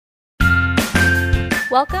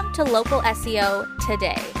Welcome to Local SEO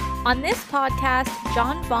Today. On this podcast,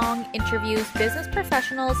 John Vong interviews business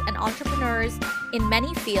professionals and entrepreneurs in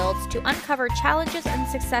many fields to uncover challenges and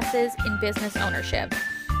successes in business ownership.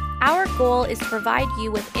 Our goal is to provide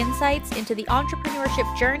you with insights into the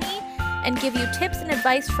entrepreneurship journey and give you tips and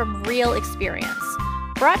advice from real experience.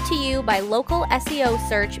 Brought to you by Local SEO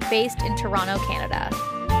Search based in Toronto, Canada.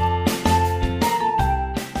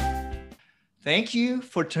 Thank you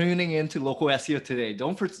for tuning in to Local SEO Today.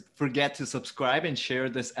 Don't forget to subscribe and share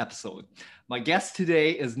this episode. My guest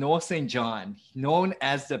today is Noah St. John, known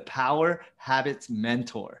as the Power Habits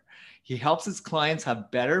Mentor. He helps his clients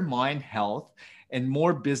have better mind health and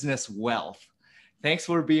more business wealth. Thanks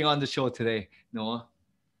for being on the show today, Noah.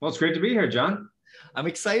 Well, it's great to be here, John. I'm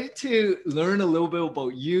excited to learn a little bit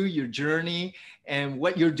about you, your journey, and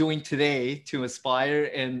what you're doing today to inspire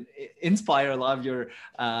a lot of your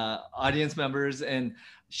audience members and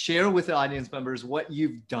share with the audience members what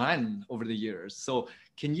you've done over the years. So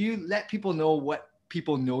can you let people know what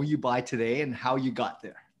people know you by today and how you got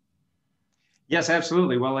there? Yes,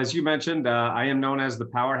 absolutely. Well, as you mentioned, I am known as the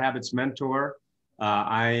Power Habits Mentor.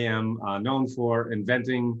 I am known for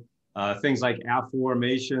inventing things like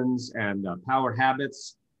affirmations and power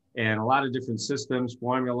habits and a lot of different systems,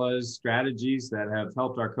 formulas, strategies that have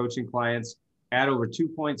helped our coaching clients add over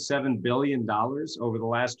 $2.7 billion over the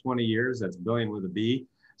last 20 years. That's billion with a B.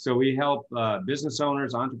 So we help business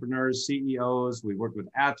owners, entrepreneurs, CEOs. We work with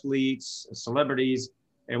athletes, celebrities,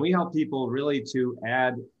 and we help people really to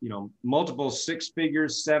add, multiple 6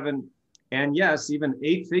 figures, 7, and yes, even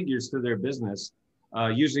 8 figures to their business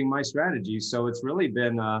using my strategies. So it's really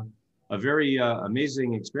been a very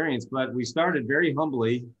amazing experience, but we started very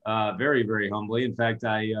humbly, very, very humbly. In fact,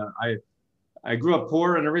 I grew up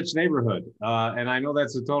poor in a rich neighborhood. And I know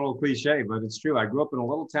that's a total cliche, but it's true. I grew up in a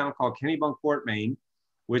little town called Kennebunkport, Maine,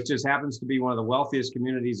 which just happens to be one of the wealthiest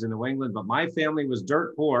communities in New England. But my family was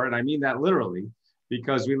dirt poor. And I mean that literally,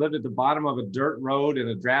 because we lived at the bottom of a dirt road in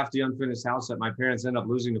a drafty, unfinished house that my parents ended up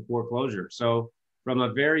losing to foreclosure. So from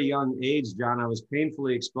a very young age, John, I was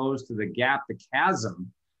painfully exposed to the gap, the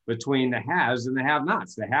chasm between the haves and the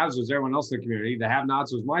have-nots. The haves was everyone else in the community. The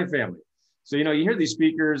have-nots was my family. So, you hear these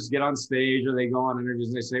speakers get on stage or they go on interviews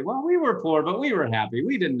and they say, well, we were poor, but we were happy.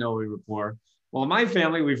 We didn't know we were poor. Well, in my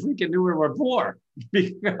family, we freaking knew we were poor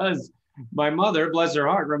because my mother, bless her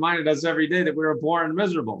heart, reminded us every day that we were poor and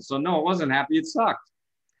miserable. So no, it wasn't happy. It sucked.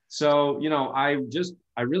 So,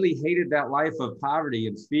 I really hated that life of poverty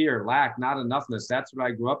and fear, lack, not enoughness. That's what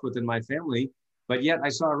I grew up with in my family. But yet I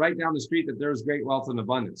saw right down the street that there was great wealth and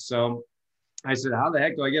abundance. So I said, how the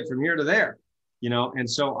heck do I get from here to there? And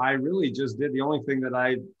so I really just did the only thing that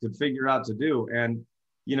I could figure out to do. And,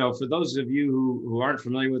 for those of you who aren't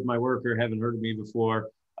familiar with my work or haven't heard of me before,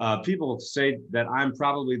 people say that I'm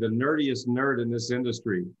probably the nerdiest nerd in this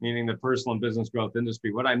industry, meaning the personal and business growth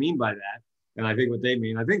industry. What I mean by that, and I think they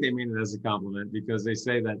mean it as a compliment, because they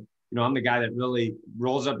say that, I'm the guy that really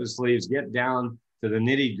rolls up his sleeves, get down to the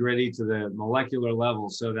nitty gritty, to the molecular level,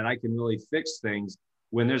 so that I can really fix things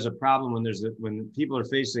when there's a problem, when people are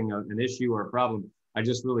facing an issue or a problem. I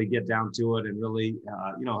just really get down to it and really,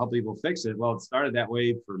 help people fix it. Well, it started that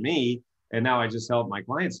way for me, and now I just help my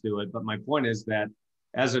clients do it. But my point is that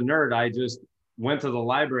as a nerd, I just went to the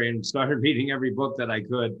library and started reading every book that I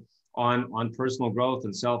could on personal growth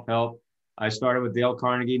and self-help. I started with Dale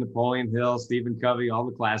Carnegie, Napoleon Hill, Stephen Covey, all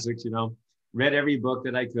the classics, read every book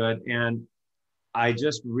that I could. And I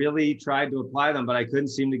just really tried to apply them, but I couldn't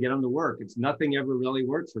seem to get them to work. Nothing ever really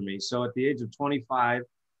worked for me. So at the age of 25,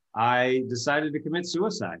 I decided to commit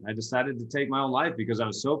suicide. I decided to take my own life because I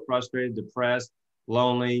was so frustrated, depressed,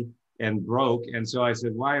 lonely, and broke. And so I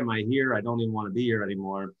said, why am I here? I don't even want to be here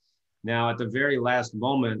anymore. Now, at the very last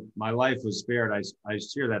moment, my life was spared. I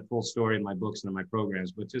share that full story in my books and in my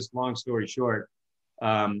programs, but just long story short,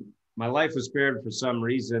 my life was spared for some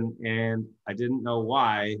reason, and I didn't know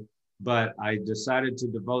why. But I decided to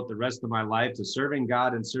devote the rest of my life to serving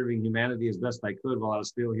God and serving humanity as best I could while I was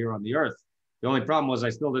still here on the earth. The only problem was I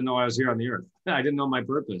still didn't know I was here on the earth. I didn't know my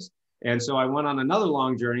purpose. And so I went on another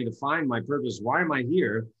long journey to find my purpose. Why am I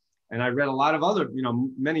here? And I read a lot of other,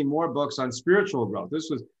 many more books on spiritual growth. This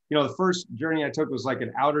was, the first journey I took was like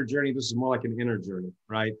an outer journey. This is more like an inner journey,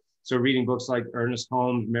 right? So reading books like Ernest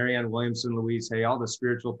Holmes, Marianne Williamson, Louise Hay, all the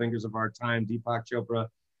spiritual thinkers of our time, Deepak Chopra,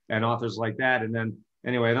 and authors like that. And then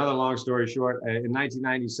anyway, another long story short, in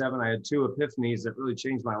 1997, I had 2 epiphanies that really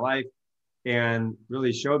changed my life and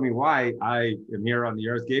really showed me why I am here on the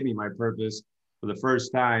earth, gave me my purpose for the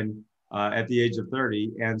first time at the age of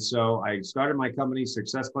 30. And so I started my company,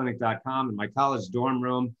 successclinic.com, in my college dorm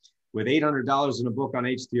room with $800 in a book on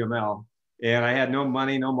HTML. And I had no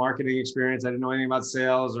money, no marketing experience. I didn't know anything about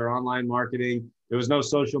sales or online marketing. There was no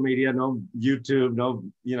social media, no YouTube, no,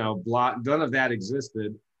 blog, none of that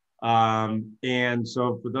existed. And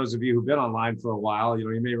so for those of you who've been online for a while, you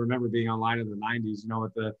may remember being online in the 90s,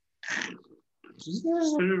 with the,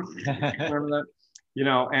 remember that?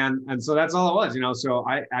 And so that's all it was, so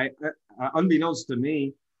I unbeknownst to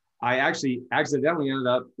me, I actually accidentally ended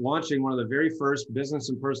up launching one of the very first business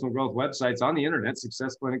and personal growth websites on the internet,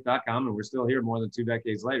 successclinic.com, and we're still here more than 2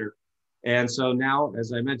 decades later. And so now,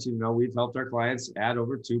 as I mentioned, we've helped our clients add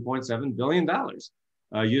over $2.7 billion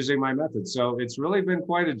using my method. So it's really been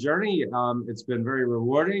quite a journey. It's been very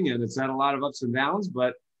rewarding, and it's had a lot of ups and downs,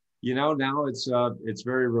 but now it's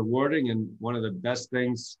very rewarding. And one of the best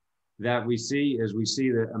things that we see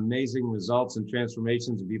the amazing results and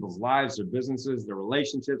transformations in people's lives, their businesses, their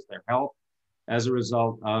relationships, their health, as a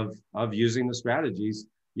result of using the strategies,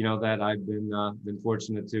 that I've been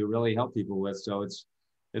fortunate to really help people with. So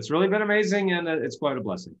it's really been amazing, and it's quite a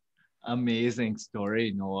blessing. Amazing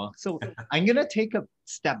story, Noah. So I'm gonna take a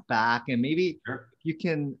step back, and maybe you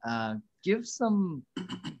can give some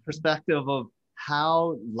perspective of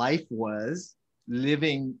how life was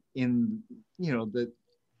living in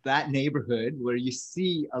that neighborhood where you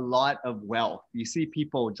see a lot of wealth. You see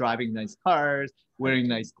people driving nice cars, wearing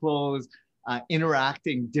nice clothes,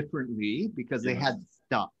 interacting differently because they had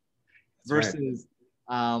stuff versus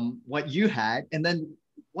what you had. And then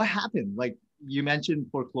what happened? Like you mentioned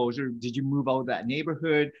foreclosure. Did you move out of that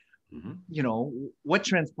neighborhood? Mm-hmm. What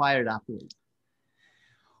transpired afterwards?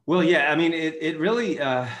 Well, yeah, I mean, it really,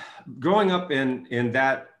 growing up in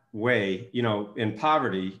that way, in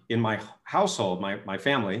poverty, in my household, my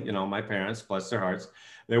family, my parents, bless their hearts,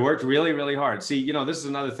 they worked really, really hard. See, this is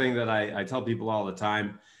another thing that I tell people all the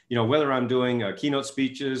time, whether I'm doing keynote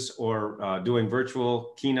speeches or doing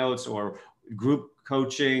virtual keynotes or group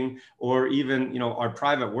coaching, or even, our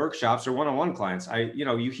private workshops or one-on-one clients,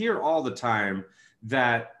 you hear all the time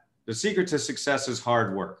that the secret to success is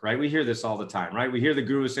hard work, right? We hear this all the time, right? We hear the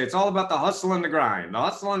gurus say, it's all about the hustle and the grind,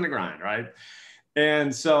 right?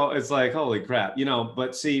 And so it's like, holy crap,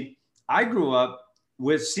 but see, I grew up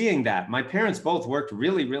with seeing that. My parents both worked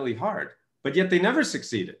really, really hard, but yet they never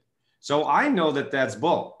succeeded. So I know that that's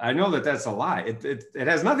bull. I know that that's a lie. It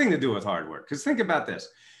has nothing to do with hard work. Because think about this,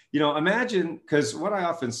 imagine, because what I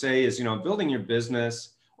often say is, building your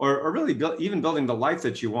business or really even building the life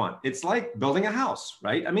that you want. It's like building a house,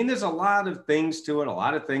 right? I mean, there's a lot of things to it, a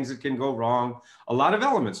lot of things that can go wrong, a lot of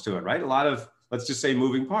elements to it, right? A lot of, let's just say,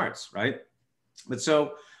 moving parts, right? But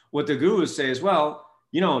so what the gurus say is, well,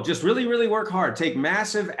 just really, really work hard, take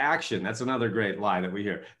massive action. That's another great lie that we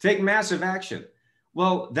hear. Take massive action.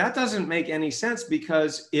 Well, that doesn't make any sense,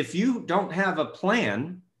 because if you don't have a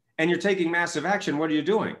plan and you're taking massive action, what are you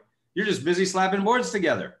doing? You're just busy slapping boards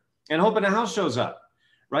together and hoping a house shows up.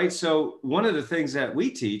 Right. So one of the things that we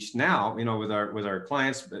teach now, with our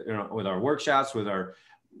clients, with our workshops, with our,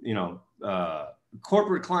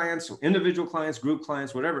 corporate clients, individual clients, group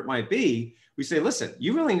clients, whatever it might be, we say, listen,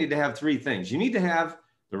 you really need to have 3 things. You need to have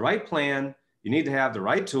the right plan, you need to have the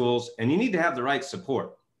right tools, and you need to have the right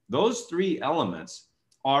support. Those 3 elements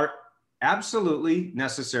are absolutely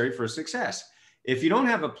necessary for success. If you don't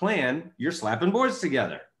have a plan, you're slapping boards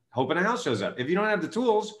together, hoping a house shows up. If you don't have the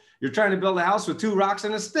tools, you're trying to build a house with 2 rocks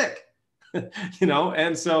and a stick, and if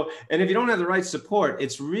you don't have the right support,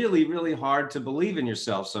 it's really, really hard to believe in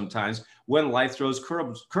yourself sometimes when life throws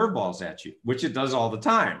curveballs at you, which it does all the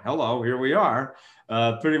time. Hello, here we are.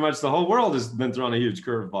 Pretty much the whole world has been thrown a huge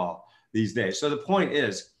curveball these days. So the point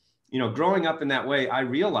is, growing up in that way,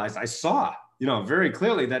 I saw, very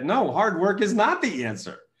clearly that no, hard work is not the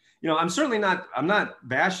answer. I'm not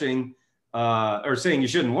bashing or saying you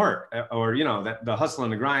shouldn't work, or that the hustle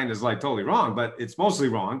and the grind is like totally wrong, but it's mostly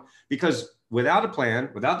wrong, because without a plan,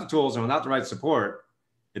 without the tools, and without the right support,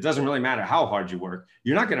 it doesn't really matter how hard you work,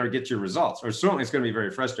 you're not going to get your results, or certainly it's going to be very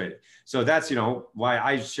frustrating. So that's why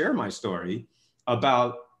I share my story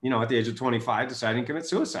about at the age of 25 deciding to commit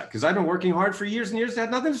suicide, because I've been working hard for years and years, had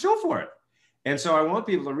nothing to show for it. And so I want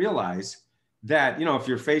people to realize that, if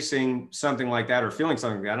you're facing something like that or feeling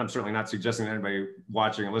something like that, I'm certainly not suggesting that anybody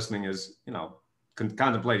watching and listening is,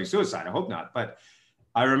 contemplating suicide. I hope not. But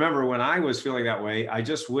I remember when I was feeling that way, I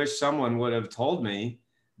just wish someone would have told me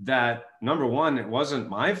that, number one, it wasn't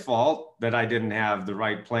my fault that I didn't have the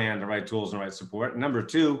right plan, the right tools, and the right support. Number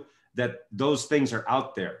two, that those things are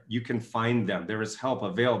out there. You can find them. There is help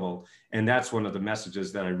available. And that's one of the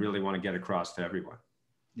messages that I really want to get across to everyone.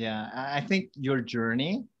 Yeah, I think your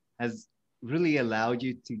journey has really allowed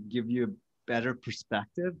you to give you a better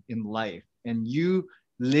perspective in life. And you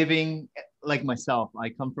living like myself, I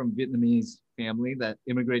come from Vietnamese family that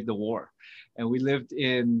immigrated the war. And we lived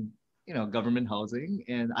in, government housing.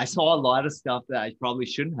 And I saw a lot of stuff that I probably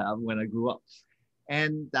shouldn't have when I grew up.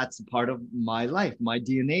 And that's a part of my life, my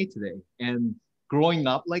DNA today. And growing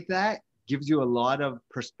up like that gives you a lot of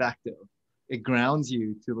perspective. It grounds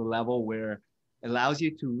you to the level where it allows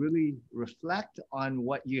you to really reflect on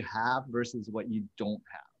what you have versus what you don't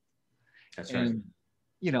have. That's right. And,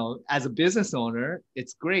 as a business owner,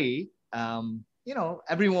 it's great.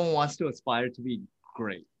 Everyone wants to aspire to be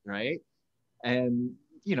great, right? And,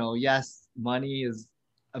 yes, money is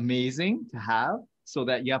amazing to have so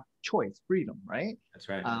that you have choice, freedom, right? That's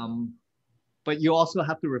right. But you also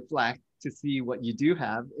have to reflect to see what you do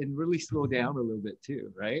have and really slow down a little bit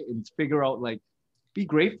too, right? And figure out, like, be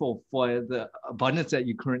grateful for the abundance that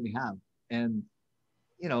you currently have. And,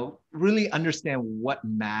 really understand what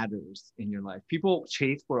matters in your life. People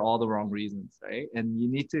chase for all the wrong reasons, right? And you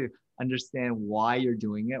need to understand why you're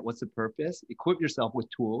doing it. What's the purpose? Equip yourself with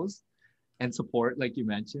tools and support, like you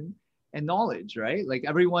mentioned, and knowledge, right? Like,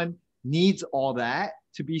 everyone needs all that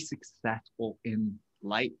to be successful in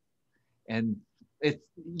life. And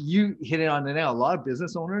you hit it on the nail. A lot of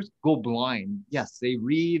business owners go blind. Yes, they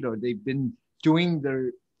read, or they've been doing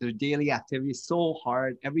their daily activities so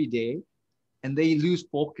hard every day, and they lose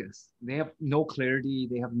focus. They have no clarity.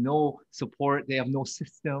 They have no support. They have no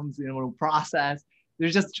systems, no process. They're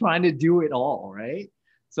just trying to do it all, right?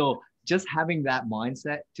 So just having that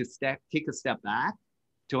mindset to take a step back,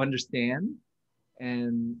 to understand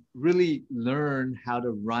and really learn how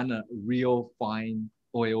to run a real fine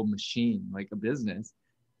oil machine, like a business,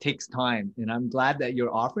 takes time. And I'm glad that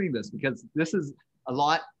you're offering this, because this is a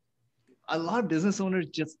lot of business owners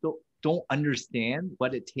just don't understand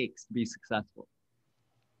what it takes to be successful.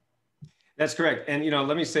 That's correct. And,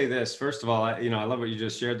 let me say this, first of all, I love what you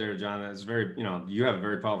just shared there, John. It's very, you have a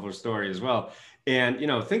very powerful story as well. And,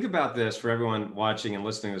 think about this for everyone watching and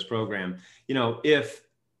listening to this program. If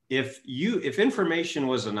information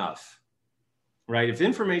was enough, right? If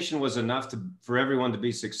information was enough for everyone to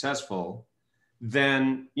be successful,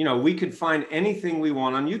 then, we could find anything we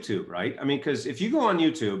want on YouTube, right? I mean, because if you go on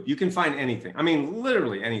YouTube, you can find anything. I mean,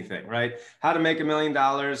 literally anything, right? How to make $1 million,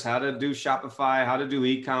 how to do Shopify, how to do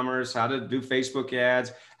e-commerce, how to do Facebook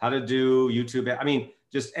ads, how to do YouTube. I mean,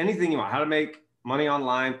 just anything you want, how to make money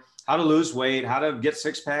online, how to lose weight, how to get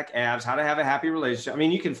six-pack abs, how to have a happy relationship. I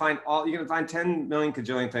mean, you can find 10 million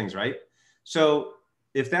cajillion things, right? So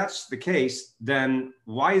if that's the case, then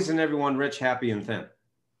why isn't everyone rich, happy, and thin?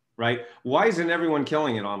 Right? Why isn't everyone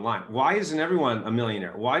killing it online? Why isn't everyone a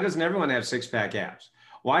millionaire? Why doesn't everyone have six-pack abs?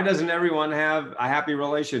 Why doesn't everyone have a happy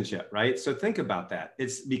relationship, right? So think about that.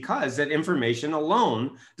 It's because that information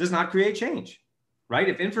alone does not create change, right?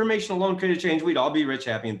 If information alone created change, we'd all be rich,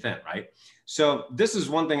 happy, and thin, right? So this is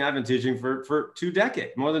one thing I've been teaching for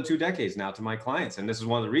more than 2 decades now to my clients. And this is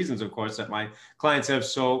one of the reasons, of course, that my clients have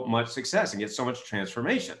so much success and get so much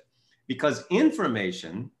transformation, because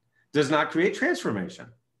information does not create transformation.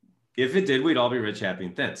 If it did, we'd all be rich, happy,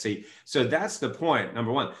 and thin. See, so that's the point, number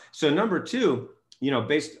one. So number two,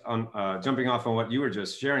 based on jumping off on what you were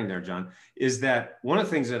just sharing there, John, is that one of the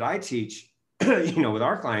things that I teach, with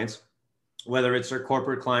our clients, whether it's our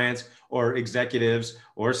corporate clients or executives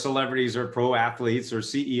or celebrities or pro athletes or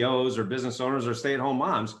CEOs or business owners or stay-at-home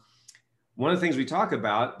moms, one of the things we talk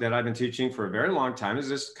about that I've been teaching for a very long time is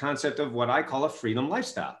this concept of what I call a freedom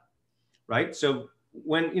lifestyle, right? So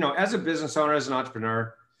when, as a business owner, as an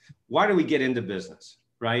entrepreneur, why do we get into business,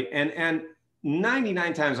 right? And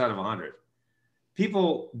 99 times out of 100,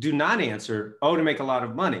 people do not answer, to make a lot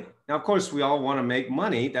of money. Now, of course, we all want to make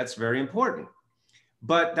money. That's very important.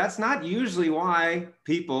 But that's not usually why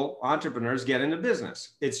entrepreneurs get into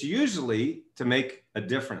business. It's usually to make a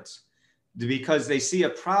difference, because they see a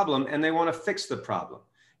problem and they want to fix the problem.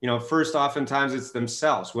 First, oftentimes it's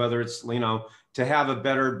themselves, whether it's, to have a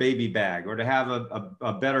better baby bag or to have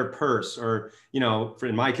a better purse, or,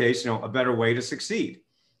 in my case, a better way to succeed,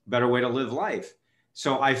 a better way to live life.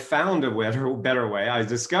 So I found a better way. I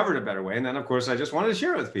discovered a better way. And then, of course, I just wanted to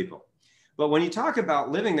share it with people. But when you talk about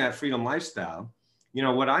living that freedom lifestyle,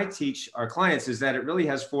 what I teach our clients is that it really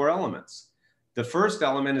has 4 elements. The first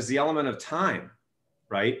element is the element of time,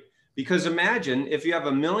 right? Because imagine if you have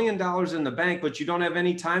 $1 million in the bank, but you don't have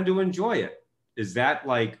any time to enjoy it. Is that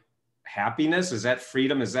like happiness? Is that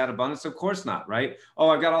freedom? Is that abundance? Of course not, right? Oh,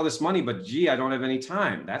 I've got all this money, but gee, I don't have any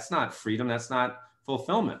time. That's not freedom. That's not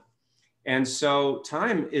fulfillment. And so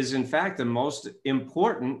time is, in fact, the most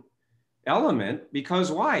important element,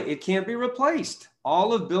 because why? It can't be replaced.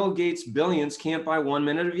 All of Bill Gates' billions can't buy 1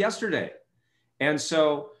 minute of yesterday. And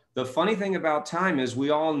so the funny thing about time is we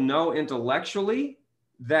all know intellectually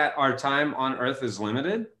that our time on earth is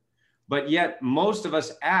limited, but yet most of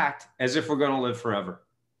us act as if we're going to live forever.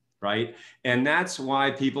 Right. And that's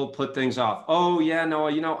why people put things off. Oh, yeah, no,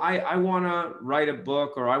 I want to write a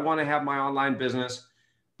book, or I want to have my online business,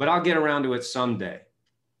 but I'll get around to it someday.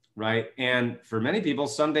 Right. And for many people,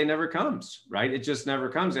 someday never comes. Right. It just never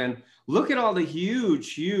comes. And look at all the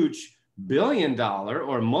huge billion-dollar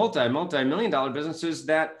or multi-million dollar businesses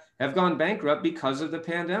that have gone bankrupt because of the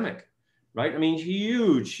pandemic. Right. I mean,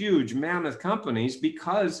 huge mammoth companies,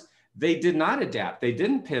 because they did not adapt. They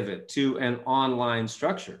didn't pivot to an online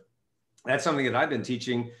structure. That's something that I've been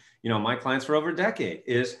teaching, my clients for over a decade,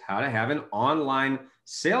 is how to have an online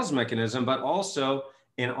sales mechanism, but also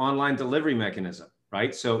an online delivery mechanism,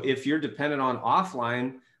 right? So if you're dependent on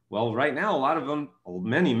offline, well, right now, a lot of them,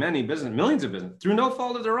 many business, millions of business, through no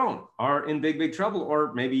fault of their own, are in big trouble,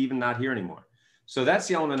 or maybe even not here anymore. So that's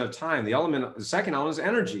the element of time. The second element is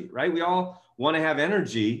energy, right? We all want to have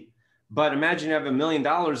energy. But imagine you have $1 million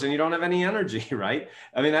and you don't have any energy, right?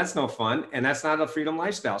 I mean, that's no fun. And that's not a freedom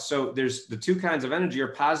lifestyle. So there's the two kinds of energy are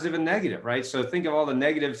positive and negative, right? So think of all the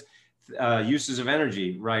negative uses of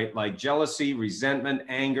energy, right? Like jealousy, resentment,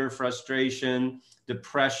 anger, frustration,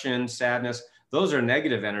 depression, sadness. Those are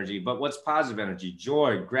negative energy. But what's positive energy?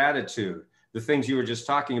 Joy, gratitude, the things you were just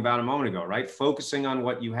talking about a moment ago, right? Focusing on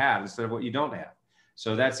what you have instead of what you don't have.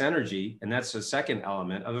 So that's energy. And that's the second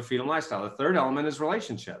element of a freedom lifestyle. The third element is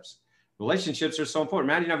relationships. Relationships are so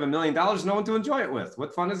important. Imagine you have $1 million, no one to enjoy it with.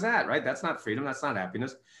 What fun is that, right? That's not freedom. That's not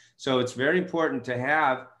happiness. So it's very important to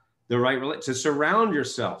have the right, to surround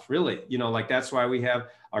yourself, really. Like that's why we have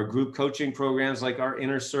our group coaching programs, like our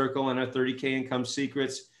Inner Circle and our 30K Income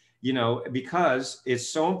Secrets, because it's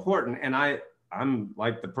so important. And I'm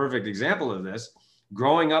like the perfect example of this,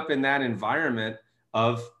 growing up in that environment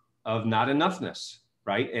of not enoughness,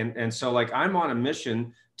 right? And so like I'm on a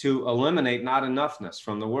mission to eliminate not enoughness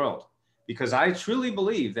from the world. Because I truly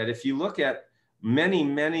believe that if you look at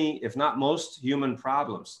many, if not most human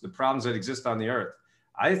problems, the problems that exist on the earth,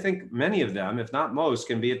 I think many of them, if not most,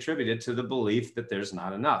 can be attributed to the belief that there's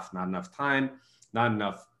not enough time, not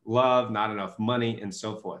enough love, not enough money, and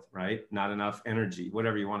so forth, right? Not enough energy,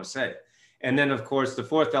 whatever you want to say. And then, of course, the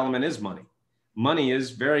fourth element is money. Money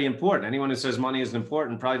is very important. Anyone who says money isn't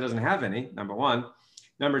important probably doesn't have any, number one.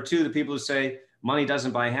 Number two, the people who say money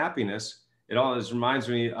doesn't buy happiness, it always reminds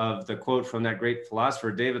me of the quote from that great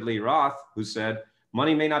philosopher, David Lee Roth, who said,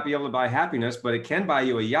 money may not be able to buy happiness, but it can buy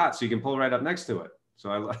you a yacht so you can pull right up next to it.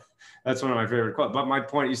 So that's one of my favorite quotes. But my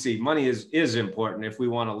point, you see, money is important if we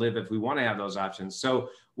want to live, if we want to have those options. So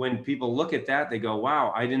when people look at that, they go,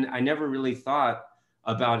 wow, I never really thought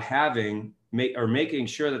about making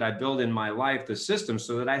sure that I build in my life the system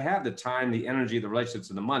so that I have the time, the energy, the relationships,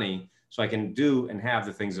 and the money so I can do and have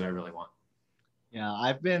the things that I really want. Yeah,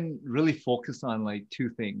 I've been really focused on like two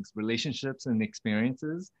things, relationships and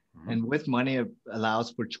experiences. Mm-hmm. And with money, it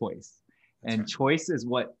allows for choice. That's and right. Choice is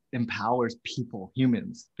what empowers people,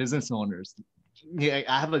 humans, business owners. Yeah,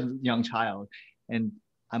 I have a young child and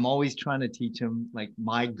I'm always trying to teach him like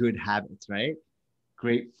my good habits, right?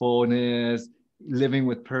 Gratefulness, living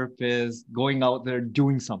with purpose, going out there,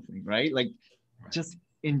 doing something, right? Like just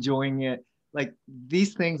enjoying it. Like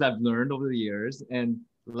these things I've learned over the years. And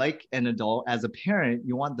like an adult, as a parent,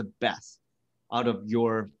 you want the best out of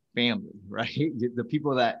your family, right? The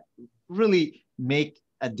people that really make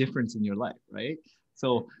a difference in your life, right?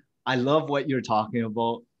 So I love what you're talking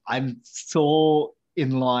about. I'm so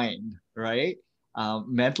in line, right?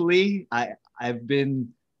 Mentally, I've been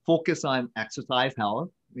focused on exercise, health,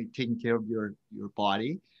 like taking care of your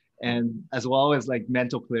body, and as well as like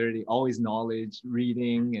mental clarity, always knowledge,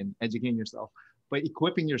 reading and educating yourself. But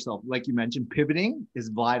equipping yourself, like you mentioned, pivoting is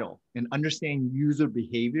vital, and understanding user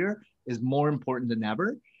behavior is more important than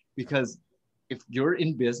ever, because if you're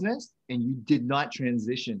in business and you did not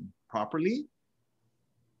transition properly,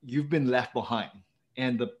 you've been left behind.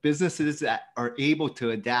 And the businesses that are able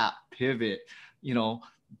to adapt, pivot,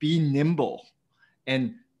 be nimble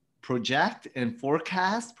and project and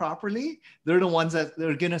forecast properly, they're the ones that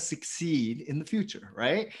they're going to succeed in the future,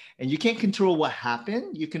 right? And you can't control what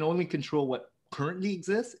happened. You can only control what currently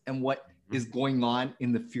exists and what is going on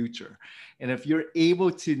in the future. And if you're able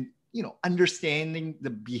to, understanding the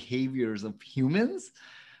behaviors of humans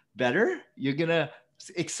better, you're going to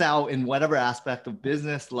excel in whatever aspect of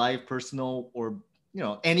business, life, personal, or,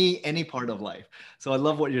 any part of life. So I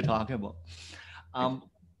love what you're talking about.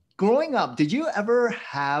 Growing up, did you ever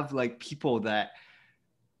have like people that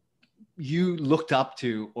you looked up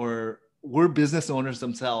to or were business owners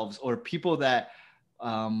themselves, or people that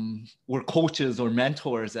were coaches or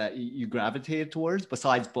mentors that you gravitated towards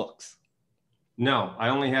besides books? No, I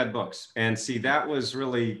only had books. And see, that was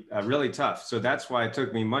really, really tough. So that's why it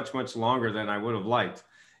took me much, much longer than I would have liked.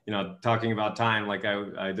 You know, talking about time, like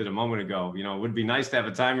I did a moment ago, you know, it would be nice to have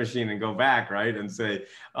a time machine and go back, right? And say,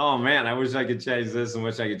 oh man, I wish I could change this and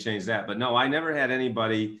wish I could change that. But no, I never had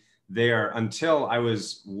anybody there until I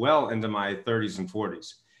was well into my 30s and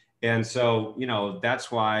 40s. And so, you know, that's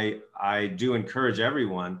why I do encourage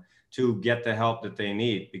everyone to get the help that they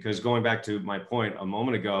need. Because going back to my point a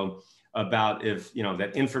moment ago, about if, you know,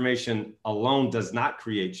 that information alone does not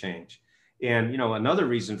create change. And, you know, another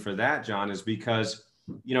reason for that, John, is because,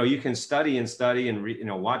 you know, you can study and study and, you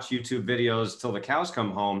know, watch YouTube videos till the cows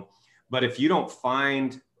come home. But if you don't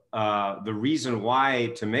find the reason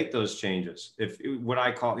why to make those changes, if what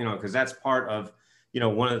I call, you know, because that's part of, you know,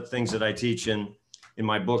 one of the things that I teach in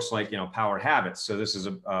my books, like, you know, Power Habits. So this is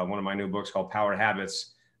one of my new books called Power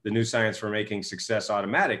Habits, the new science for making success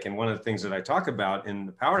automatic. And one of the things that I talk about in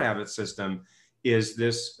the Power Habits system is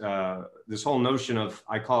this, this whole notion of,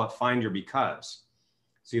 I call it find your because.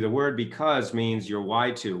 See, the word because means your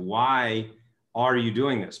why to. Why are you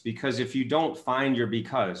doing this? Because if you don't find your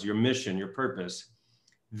because, your mission, your purpose,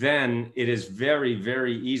 then it is very,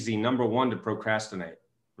 very easy, number one, to procrastinate,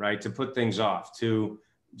 right? To put things off, to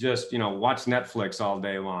just, you know, watch Netflix all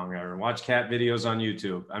day long or watch cat videos on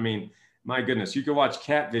YouTube. I mean, my goodness, you could watch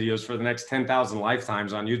cat videos for the next 10,000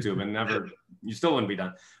 lifetimes on YouTube and never, you still wouldn't be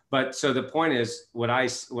done. But so the point is, what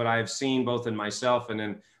I've seen both in myself and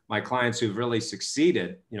in my clients who've really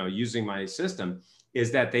succeeded, you know, using my system,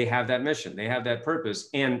 is that they have that mission, they have that purpose.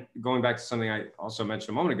 And going back to something I also mentioned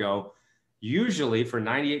a moment ago, usually for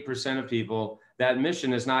 98% of people, that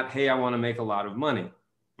mission is not, hey, I want to make a lot of money.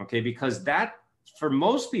 Okay, because that, for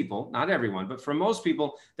most people, not everyone, but for most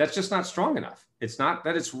people, that's just not strong enough. It's not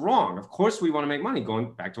that it's wrong. Of course, we want to make money.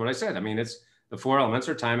 Going back to what I said, I mean, it's the four elements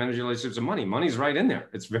are time, energy, relationships, and money. Money's right in there.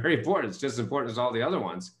 It's very important. It's just as important as all the other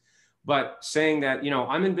ones. But saying that, you know,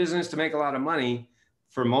 I'm in business to make a lot of money,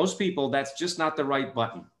 for most people, that's just not the right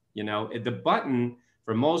button. You know, the button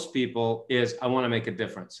for most people is, I want to make a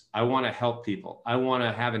difference. I want to help people. I want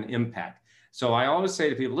to have an impact. So I always say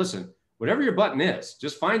to people, listen, whatever your button is,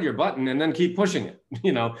 just find your button and then keep pushing it,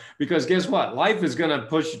 you know, because guess what? Life is going to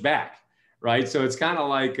push back, right? So it's kind of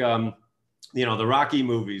like, you know, the Rocky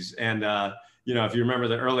movies. And, you know, if you remember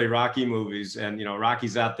the early Rocky movies and, you know,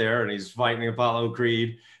 Rocky's out there and he's fighting Apollo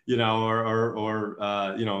Creed, you know,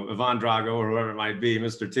 or you know, Ivan Drago or whoever it might be,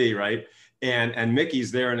 Mr. T, right? And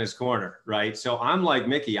Mickey's there in his corner, right? So I'm like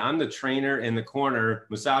Mickey, I'm the trainer in the corner,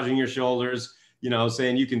 massaging your shoulders, you know,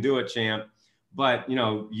 saying you can do it, champ. But, you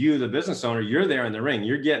know, you, the business owner, you're there in the ring.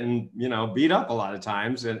 You're getting, you know, beat up a lot of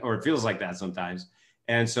times, or it feels like that sometimes.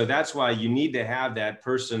 And so that's why you need to have that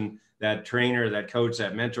person, that trainer, that coach,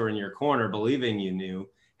 that mentor in your corner, believing in you,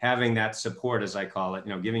 having that support, as I call it,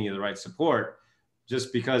 you know, giving you the right support.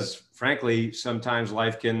 Just because, frankly, sometimes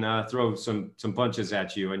life can throw some punches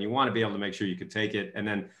at you, and you want to be able to make sure you can take it. And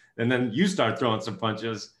then you start throwing some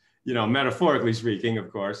punches, you know, metaphorically speaking, of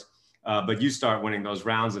course. But you start winning those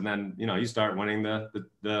rounds, and then, you know, you start winning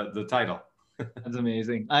the title. That's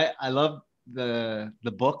amazing. I love the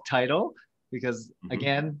book title because,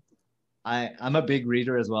 again, I'm a big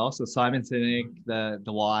reader as well. So Simon Sinek, the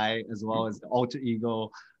Why, as well as the Alter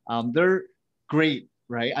Ego, they're great,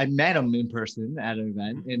 right? I met him in person at an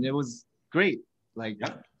event, and it was great. Like,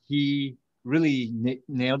 he really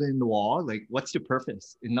nailed it in the wall. Like, what's your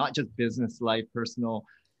purpose? And not just business, life, personal.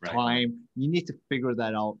 Right. Time, you need to figure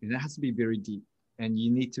that out, and it has to be very deep, and you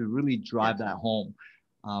need to really drive that home.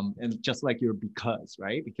 And just like your because,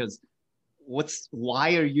 right? Because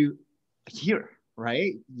why are you here,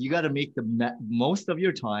 right? You got to make the most of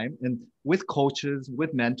your time, and with coaches,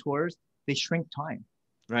 with mentors, they shrink time,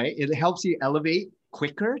 right? It helps you elevate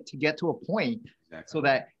quicker to get to a point, so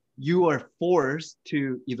that you are forced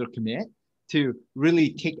to either commit to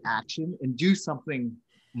really take action and do something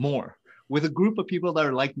more with a group of people that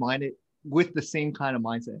are like-minded with the same kind of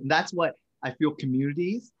mindset. And that's what I feel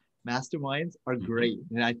communities, masterminds are great.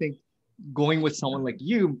 And I think going with someone like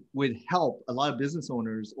you would help a lot of business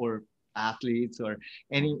owners or athletes or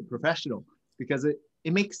any professional, because it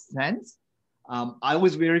makes sense. I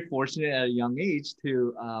was very fortunate at a young age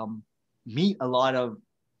to meet a lot of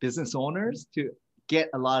business owners, to get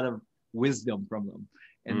a lot of wisdom from them.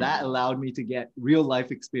 And that allowed me to get real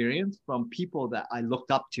life experience from people that I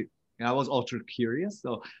looked up to. And I was ultra curious.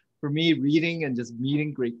 So for me, reading and just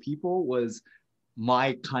meeting great people was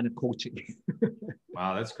my kind of coaching.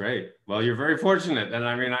 Wow, that's great. Well, you're very fortunate. And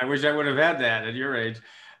I mean, I wish I would have had that at your age,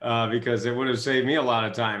 because it would have saved me a lot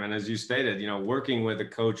of time. And as you stated, you know, working with a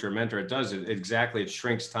coach or mentor, it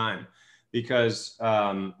shrinks time. because,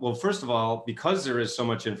 well, first of all, because there is so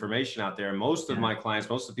much information out there, most of my clients,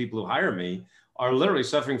 most of the people who hire me are literally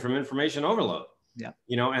suffering from information overload. Yeah.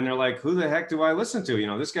 You know, and they're like, who the heck do I listen to? You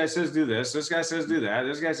know, this guy says do this, this guy says do that,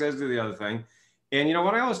 this guy says do the other thing. And you know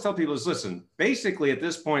what I always tell people is, listen, basically at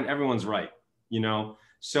this point, everyone's right, you know?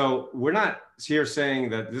 So we're not here saying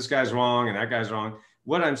that this guy's wrong and that guy's wrong.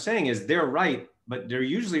 What I'm saying is they're right, but they're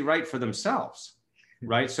usually right for themselves,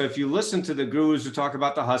 right? So if you listen to the gurus who talk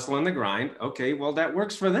about the hustle and the grind, okay, well, that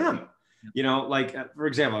works for them. You know, like, for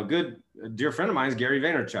example, a dear friend of mine is Gary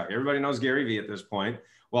Vaynerchuk. Everybody knows Gary V at this point.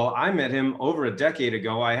 Well, I met him over a decade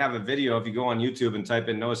ago. I have a video. If you go on YouTube and type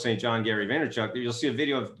in Noah St. John, Gary Vaynerchuk, you'll see a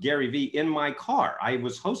video of Gary V in my car. I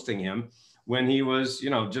was hosting him when he was, you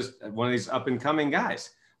know, just one of these up and coming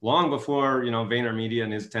guys, long before, you know, VaynerMedia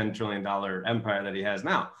and his $10 trillion empire that he has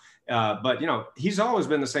now. But, you know, he's always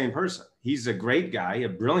been the same person. He's a great guy, a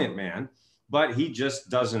brilliant man, but he just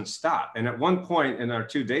doesn't stop. And at one point in our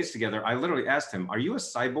 2 days together, I literally asked him, are you a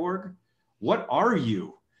cyborg? What are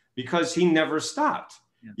you? Because he never stopped.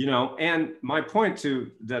 You know, and my point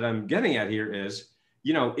that I'm getting at here is,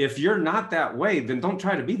 you know, if you're not that way, then don't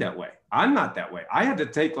try to be that way. I'm not that way. I had to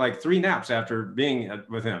take like 3 naps after being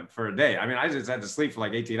with him for a day. I mean, I just had to sleep for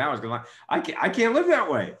like 18 hours because I can't live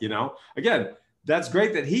that way. You know, again, that's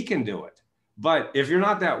great that he can do it. But if you're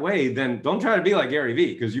not that way, then don't try to be like Gary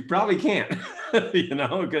Vee, because you probably can't, you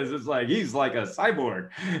know, because it's like, he's like a cyborg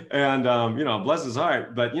and, you know, bless his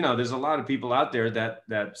heart. But, you know, there's a lot of people out there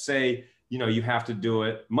that say, you know, you have to do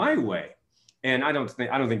it my way. And I don't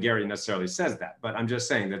think Gary necessarily says that, but I'm just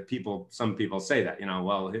saying that some people say that, you know,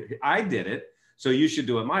 well, I did it, so you should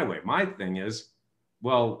do it my way. My thing is,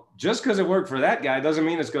 well, just because it worked for that guy doesn't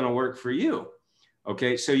mean it's going to work for you.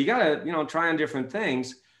 Okay. So you got to, you know, try on different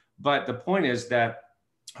things. But the point is that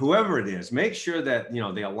whoever it is, make sure that, you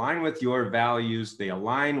know, they align with your values, they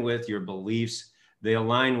align with your beliefs, they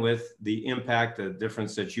align with the impact, the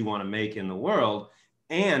difference that you want to make in the world.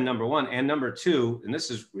 And number one, and number two, and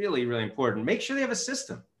this is really, really important, make sure they have a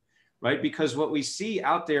system, right? Because what we see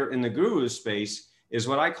out there in the guru space is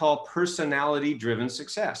what I call personality-driven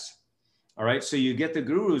success. All right. So you get the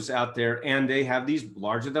gurus out there and they have these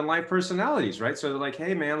larger than life personalities, right? So they're like,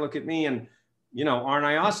 hey man, look at me. And, you know, aren't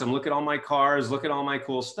I awesome? Look at all my cars, look at all my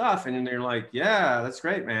cool stuff. And then they're like, yeah, that's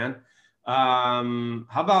great, man. How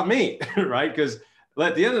about me? Right? Because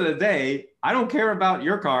at the end of the day, I don't care about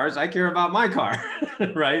your cars. I care about my car,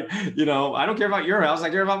 right? You know, I don't care about your house. I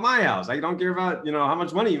care about my house. I don't care about, you know, how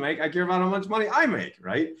much money you make. I care about how much money I make,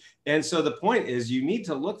 right? And so the point is you need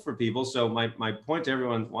to look for people. So my point to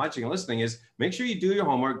everyone watching and listening is make sure you do your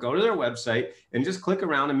homework, go to their website and just click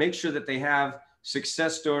around and make sure that they have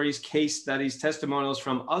success stories, case studies, testimonials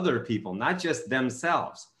from other people, not just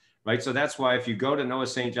themselves, right? So that's why if you go to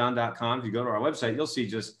noahstjohn.com, if you go to our website, you'll see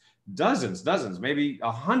just dozens, maybe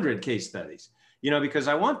 100 case studies, you know, because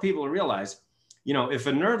I want people to realize, you know, if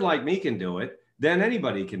a nerd like me can do it, then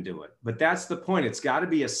anybody can do it. But that's the point. It's got to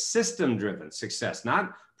be a system-driven success,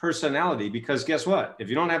 not personality, because guess what? If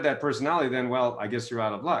you don't have that personality, then, well, I guess you're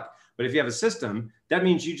out of luck. But if you have a system, that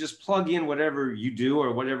means you just plug in whatever you do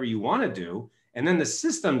or whatever you want to do, and then the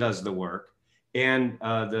system does the work. And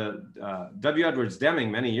W. Edwards Deming,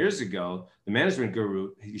 many years ago, the management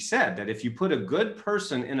guru, he said that if you put a good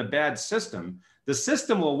person in a bad system, the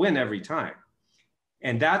system will win every time.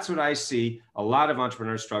 And that's what I see a lot of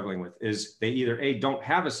entrepreneurs struggling with is they either A, don't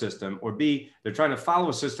have a system, or B, they're trying to follow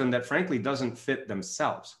a system that frankly doesn't fit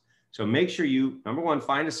themselves. So make sure you, number one,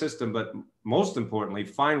 find a system, but most importantly,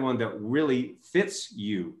 find one that really fits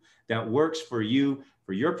you, that works for you,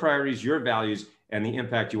 for your priorities, your values, and the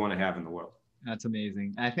impact you want to have in the world. That's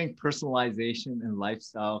amazing. I think personalization and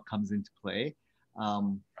lifestyle comes into play.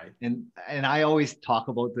 Right. And I always talk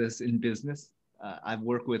about this in business. I've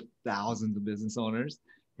worked with thousands of business owners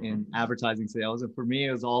in advertising sales. And for me,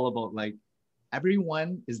 it was all about like,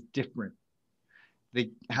 everyone is different.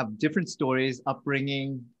 They have different stories,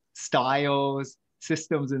 upbringing, styles,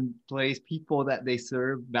 systems in place, people that they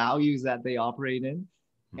serve, values that they operate in.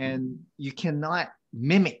 And you cannot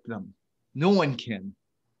mimic them. No one can.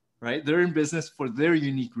 Right? They're in business for their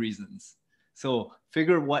unique reasons. So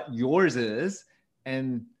figure what yours is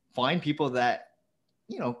and find people that,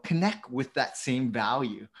 you know, connect with that same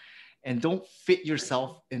value, and don't fit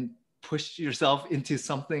yourself and push yourself into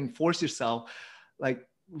something, force yourself. Like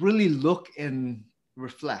really look and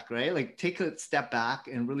reflect, right? Like take a step back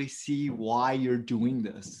and really see why you're doing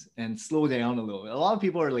this and slow down a little bit. A lot of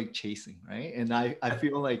people are like chasing, right? And I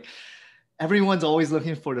feel like everyone's always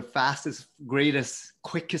looking for the fastest, greatest,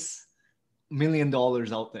 quickest $1 million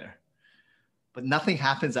out there. But nothing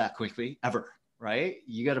happens that quickly, ever, right?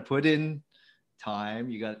 You got to put in time,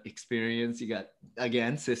 you got experience, you got,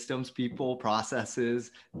 again, systems, people,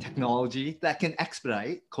 processes, technology that can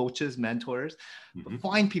expedite, coaches, mentors, but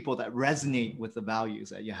find people that resonate with the values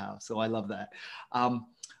that you have. So I love that.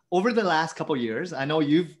 Over the last couple of years, I know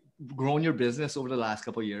you've grown your business over the last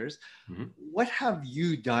couple of years. What have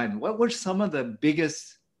you done? What were some of the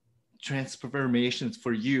biggest transformations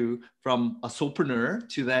for you from a solopreneur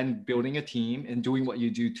to then building a team and doing what you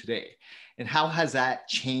do today? And how has that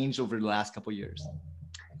changed over the last couple of years?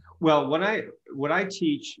 Well, what I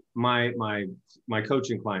teach my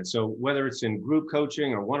coaching clients, so whether it's in group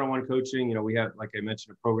coaching or one-on-one coaching, you know, we have, like I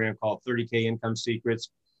mentioned, a program called 30K Income Secrets,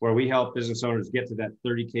 where we help business owners get to that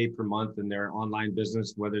 30K per month in their online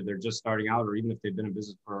business, whether they're just starting out or even if they've been in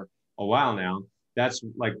business for a while now. That's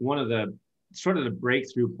like one of the sort of the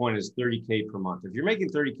breakthrough point is 30K per month. If you're making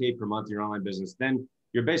 30K per month in your online business, then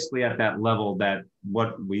you're basically at that level that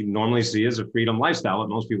what we normally see as a freedom lifestyle, what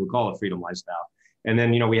most people call a freedom lifestyle. And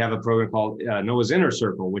then, you know, we have a program called Noah's Inner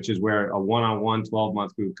Circle, which is where a one-on-one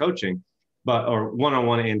 12-month group coaching, or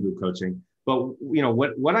one-on-one and group coaching. But, you know,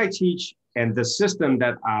 what I teach and the system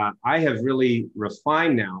that I have really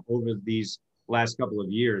refined now over these last couple of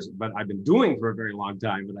years, but I've been doing for a very long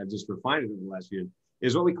time, but I've just refined it over the last year,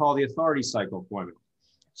 is what we call the authority cycle formula.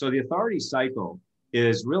 So the authority cycle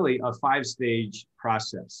is really a 5-stage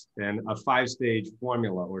process and a 5-stage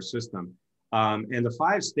formula or system. And the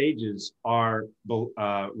 5 stages are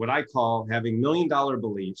what I call having $1 million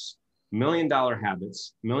beliefs, $1 million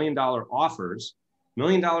habits, $1 million offers, $1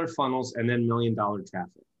 million funnels, and then $1 million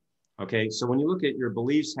traffic. Okay, so when you look at your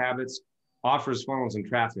beliefs, habits, offers, funnels, and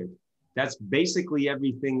traffic, that's basically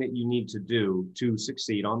everything that you need to do to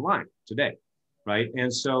succeed online today, right?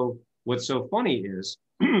 And so what's so funny is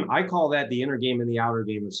I call that the inner game and the outer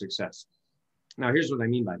game of success. Now, here's what I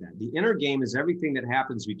mean by that. The inner game is everything that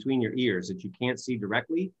happens between your ears that you can't see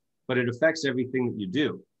directly, but it affects everything that you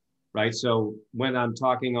do, right? So when I'm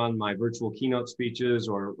talking on my virtual keynote speeches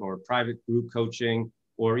or private group coaching,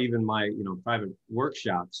 or even my, you know, private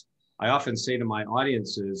workshops, I often say to my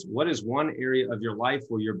audiences, what is one area of your life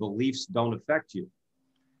where your beliefs don't affect you?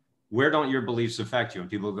 Where don't your beliefs affect you? And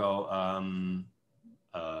people go,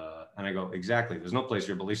 and I go, exactly. There's no place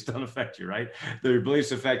your beliefs don't affect you, right? Your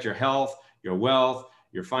beliefs affect your health, your wealth,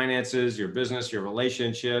 your finances, your business, your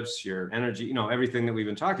relationships, your energy, you know, everything that we've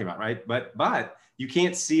been talking about, right? But you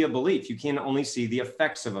can't see a belief. You can only see the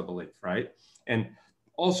effects of a belief, right? And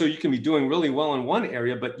also you can be doing really well in one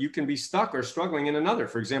area, but you can be stuck or struggling in another.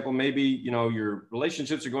 For example, maybe, you know, your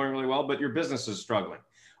relationships are going really well, but your business is struggling.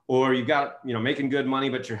 Or you've got, you know, making good money,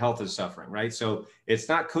 but your health is suffering, right? So it's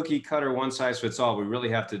not cookie cutter, one size fits all. We really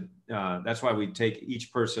have to, that's why we take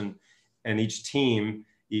each person and each team,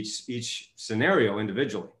 each scenario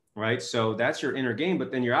individually, right? So that's your inner game,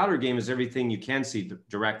 but then your outer game is everything you can see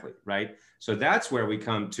directly, right? So that's where we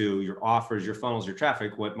come to your offers, your funnels, your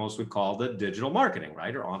traffic, what most would call the digital marketing,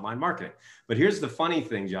 right? Or online marketing. But here's the funny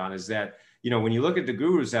thing, John, is that, you know, when you look at the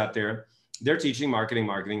gurus out there, they're teaching marketing,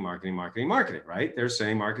 right? They're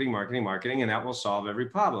saying marketing, and that will solve every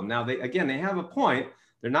problem. Now, they have a point.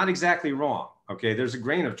 They're not exactly wrong, okay? There's a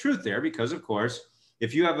grain of truth there because, of course,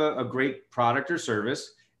 if you have a great product or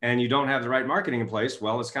service and you don't have the right marketing in place,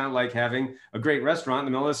 well, it's kind of like having a great restaurant in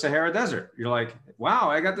the middle of the Sahara Desert. You're like, wow,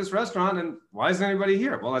 I got this restaurant and why isn't anybody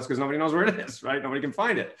here? Well, that's because nobody knows where it is, right? Nobody can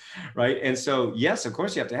find it, right? And so, yes, of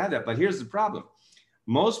course you have to have that, but here's the problem.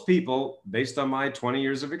 Most people, based on my 20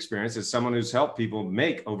 years of experience as someone who's helped people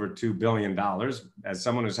make over $2 billion, as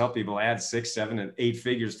someone who's helped people add 6, 7, and 8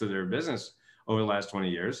 figures to their business over the last 20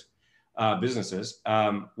 years,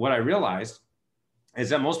 what I realized is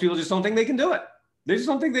that most people just don't think they can do it. They just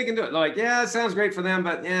don't think they can do it. They're like, yeah, it sounds great for them,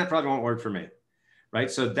 but yeah, it probably won't work for me,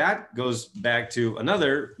 right? So that goes back to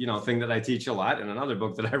another, you know, thing that I teach a lot in another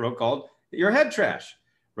book that I wrote called Your Head Trash,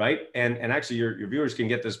 right? And actually your viewers can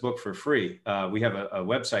get this book for free. We have a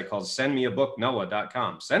website called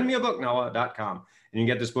sendmeabooknoah.com, sendmeabooknoah.com, and you can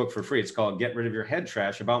get this book for free. It's called Get Rid of Your Head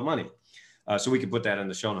Trash About Money. So we can put that in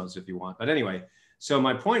the show notes if you want. But anyway, so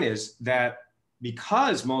my point is that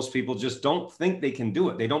because most people just don't think they can do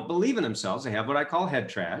it, they don't believe in themselves, they have what I call head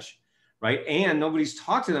trash, right? And nobody's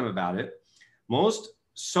talked to them about it.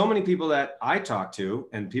 So many people that I talk to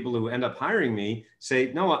and people who end up hiring me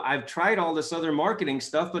say, Noah, I've tried all this other marketing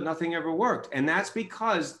stuff, but nothing ever worked. And that's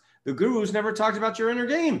because the gurus never talked about your inner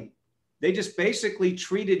game. They just basically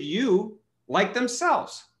treated you like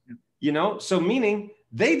themselves, you know? So meaning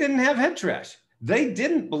they didn't have head trash. They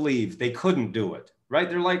didn't believe they couldn't do it, right?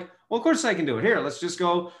 They're like, well, of course I can do it. Here, let's just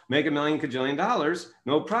go make $1 million kajillion.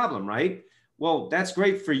 No problem, right? Well, that's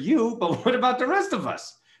great for you, but what about the rest of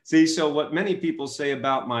us? See, so what many people say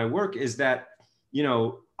about my work is that, you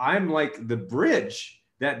know, I'm like the bridge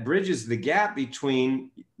that bridges the gap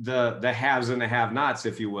between the haves and the have-nots,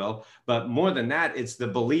 if you will. But more than that, it's the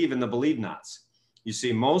believe and the believe-nots. You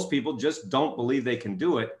see, most people just don't believe they can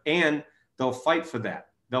do it, and they'll fight for that.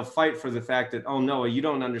 They'll fight for the fact that, oh, Noah, you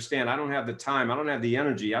don't understand. I don't have the time. I don't have the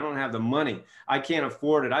energy. I don't have the money. I can't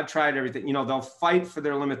afford it. I've tried everything. You know, they'll fight for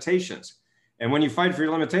their limitations. And when you fight for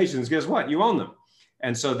your limitations, guess what? You own them.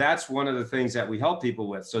 And so that's one of the things that we help people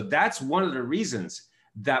with. So that's one of the reasons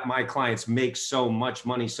that my clients make so much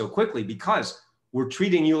money so quickly, because we're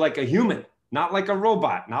treating you like a human, not like a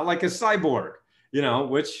robot, not like a cyborg, you know,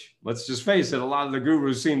 which, let's just face it, a lot of the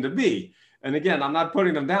gurus seem to be. And again, I'm not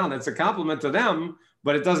putting them down. It's a compliment to them,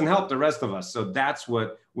 but it doesn't help the rest of us. So that's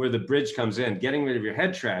where the bridge comes in, getting rid of your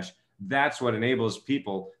head trash. That's what enables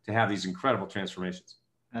people to have these incredible transformations.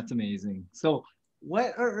 That's amazing. So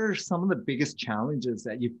what are some of the biggest challenges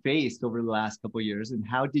that you faced over the last couple of years, and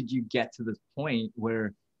how did you get to this point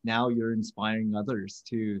where now you're inspiring others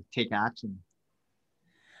to take action?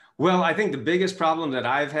 Well, I think the biggest problem that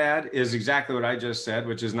I've had is exactly what I just said,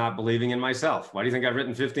 which is not believing in myself. Why do you think I've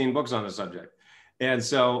written 15 books on the subject? And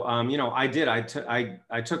so, you know, I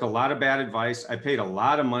took a lot of bad advice. I paid a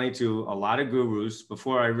lot of money to a lot of gurus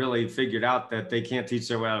before I really figured out that they can't teach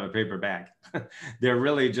their way out of a paper bag. They're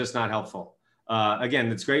really just not helpful.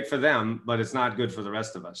 Again, it's great for them, but it's not good for the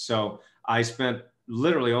rest of us. So I spent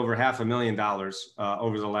literally over $500,000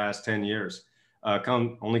 over the last 10 years,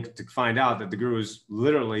 only to find out that the gurus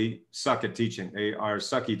literally suck at teaching. They are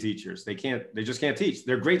sucky teachers. They just can't teach.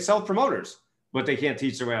 They're great self-promoters, but they can't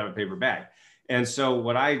teach their way out of a paper bag. And so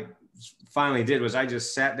what I finally did was I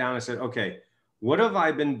just sat down and said, okay, what have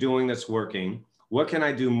I been doing that's working? What can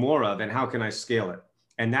I do more of, and how can I scale it?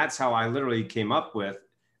 And that's how I literally came up with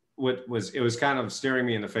it was kind of staring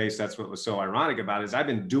me in the face. That's what was so ironic about it, is I've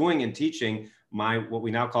been doing and teaching what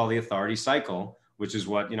we now call the authority cycle, which is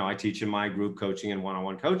what, you know, I teach in my group coaching and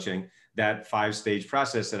one-on-one coaching, that 5-stage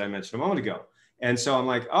process that I mentioned a moment ago. And so I'm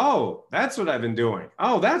like, oh, that's what I've been doing.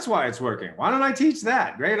 Oh, that's why it's working. Why don't I teach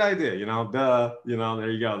that? Great idea. You know,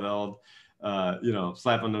 there you go. The old, you know,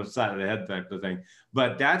 slap on the side of the head type of thing.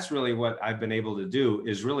 But that's really what I've been able to do,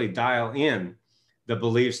 is really dial in the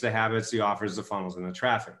beliefs, the habits, the offers, the funnels, and the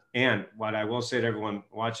traffic. And what I will say to everyone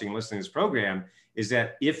watching and listening to this program is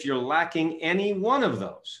that if you're lacking any one of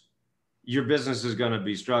those, your business is going to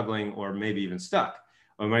be struggling, or maybe even stuck,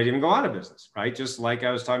 or might even go out of business, right? Just like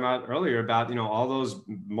I was talking about earlier about, you know, all those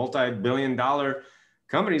multi-billion-dollar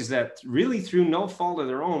companies that really through no fault of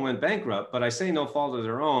their own went bankrupt. But I say no fault of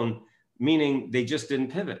their own, meaning they just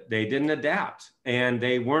didn't pivot. They didn't adapt, and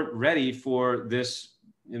they weren't ready for this,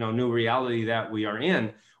 you know, new reality that we are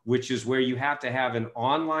in, which is where you have to have an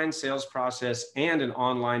online sales process and an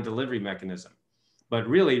online delivery mechanism. But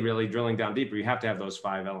really, really drilling down deeper, you have to have those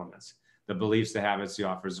 5 elements: the beliefs, the habits, the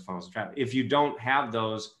offers, the funnels, the traffic. If you don't have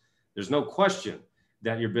those, there's no question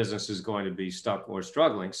that your business is going to be stuck or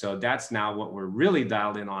struggling. So that's now what we're really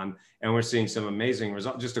dialed in on, and we're seeing some amazing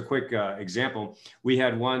results. Just a quick example. We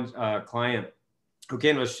had one client who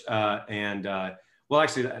came to us well,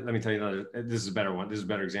 actually, let me tell you another. This is a better one. This is a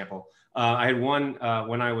better example. I had one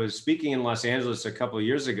when I was speaking in Los Angeles a couple of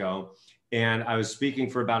years ago, and I was speaking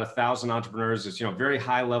for about 1,000 entrepreneurs. It's, you know, very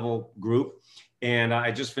high level group. And I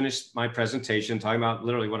just finished my presentation talking about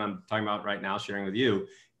literally what I'm talking about right now, sharing with you.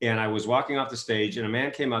 And I was walking off the stage, and a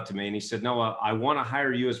man came up to me and he said, Noah, I want to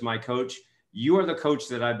hire you as my coach. You are the coach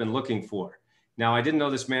that I've been looking for. Now, I didn't know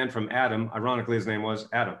this man from Adam. Ironically, his name was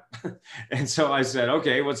Adam. And so I said,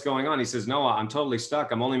 okay, what's going on? He says, Noah, I'm totally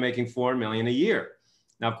stuck. I'm only making $4 million a year.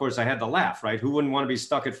 Now, of course, I had to laugh, right? Who wouldn't want to be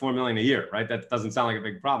stuck at $4 million a year, right? That doesn't sound like a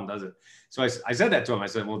big problem, does it? So I said that to him. I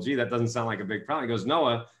said, well, gee, that doesn't sound like a big problem. He goes,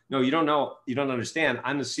 Noah, no, you don't know. You don't understand.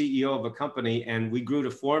 I'm the CEO of a company, and we grew to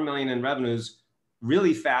 4 million in revenues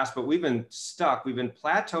really fast, but we've been stuck. We've been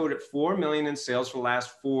plateaued at 4 million in sales for the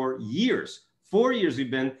last 4 years. 4 years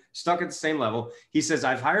we've been stuck at the same level. He says,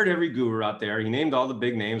 I've hired every guru out there. He named all the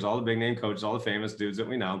big names, all the big name coaches, all the famous dudes that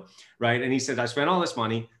we know, right? And he said, I spent all this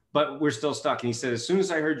money, but we're still stuck. And he said, as soon as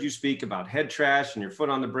I heard you speak about head trash and your foot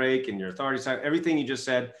on the brake and your authority side, everything you just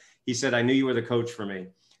said, he said, I knew you were the coach for me.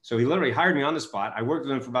 So he literally hired me on the spot. I worked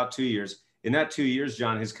with him for about 2 years. In that 2 years,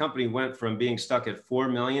 John, his company went from being stuck at 4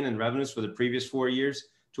 million in revenues for the previous 4 years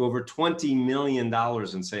to over $20 million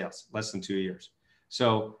in sales, less than 2 years.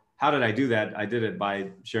 So how did I do that? I did it by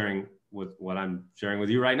sharing with what I'm sharing with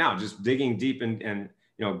you right now, just digging deep and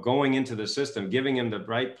you know, going into the system, giving him the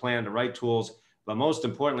right plan, the right tools. But most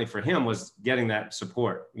importantly for him was getting that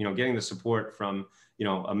support, you know, getting the support from, you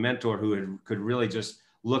know, a mentor who could really just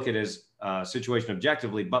look at his situation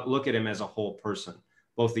objectively, but look at him as a whole person,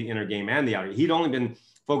 both the inner game and the outer. He'd only been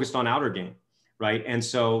focused on outer game, right? And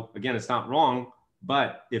so again, it's not wrong,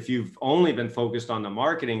 but if you've only been focused on the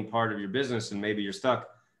marketing part of your business and maybe you're stuck,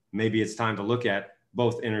 maybe it's time to look at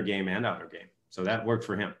both inner game and outer game. So that worked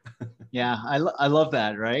for him. Yeah, I love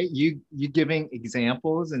that, right? You giving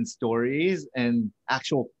examples and stories and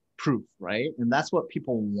actual proof, right? And that's what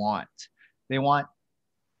people want. They want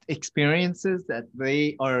experiences that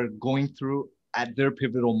they are going through at their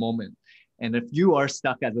pivotal moment. And if you are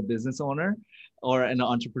stuck as a business owner or an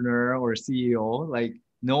entrepreneur or a CEO, like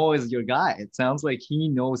Noah is your guy. It sounds like he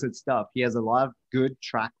knows his stuff. He has a lot of good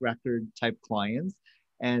track record type clients,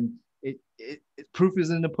 and proof is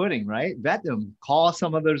in the pudding, right? Vet them, call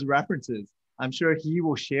some of those references. I'm sure he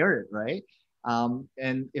will share it, right?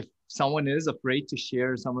 And if someone is afraid to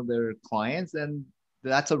share some of their clients, then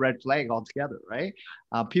that's a red flag altogether, right?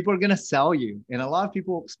 People are going to sell you. And a lot of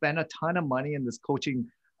people spend a ton of money in this coaching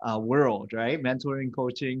world, right? Mentoring,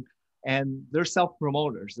 coaching, and they're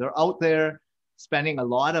self-promoters. They're out there spending a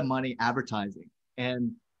lot of money advertising.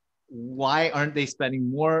 And why aren't they spending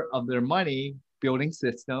more of their money building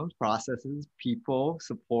systems, processes, people,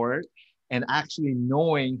 support, and actually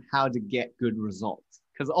knowing how to get good results?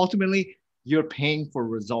 Because ultimately, you're paying for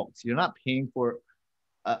results. You're not paying for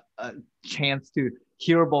a chance to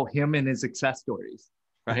hear about him and his success stories,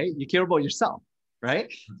 right? You care about yourself,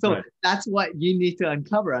 right? So right. That's what you need to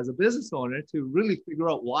uncover as a business owner to really figure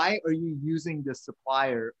out, why are you using this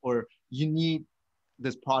supplier or you need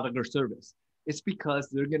this product or service? It's because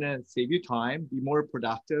they're going to save you time, be more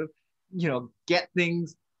productive, get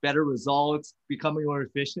things, better results, becoming more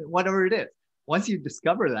efficient, whatever it is. Once you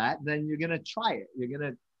discover that, then you're going to try it. You're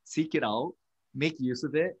going to seek it out, make use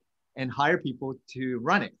of it, and hire people to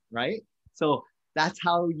run it, right? So that's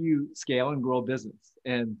how you scale and grow a business.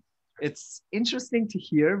 And it's interesting to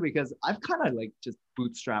hear because I've kind of like just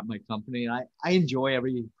bootstrapped my company. And I enjoy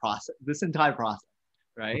every process, this entire process,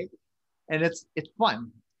 right? And it's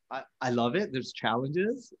fun. I love it. There's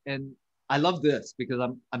challenges. And I love this because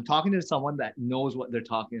I'm talking to someone that knows what they're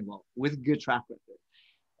talking about with good track record.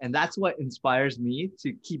 And that's what inspires me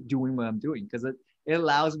to keep doing what I'm doing, because it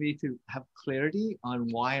allows me to have clarity on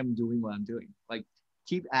why I'm doing what I'm doing. Like,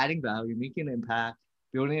 keep adding value, making an impact,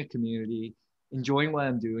 building a community, enjoying what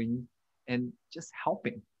I'm doing, and just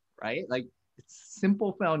helping, right? Like, it's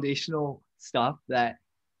simple foundational stuff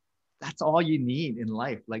that's all you need in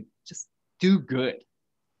life. Like, just do good.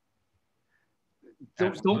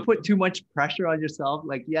 Don't put too much pressure on yourself.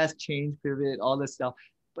 Like, yes, change, pivot, all this stuff,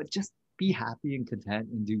 but just be happy and content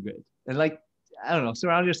and do good. And like, I don't know,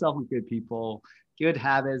 surround yourself with good people, good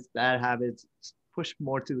habits, bad habits, push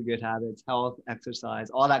more to the good habits, health,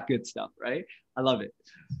 exercise, all that good stuff, right? I love it.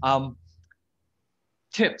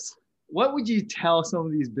 Tips. What would you tell some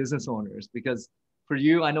of these business owners? Because for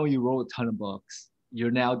you, I know you wrote a ton of books.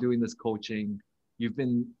 You're now doing this coaching. You've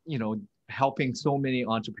been, helping so many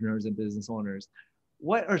entrepreneurs and business owners.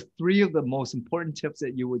 What are 3 of the most important tips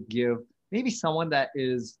that you would give maybe someone that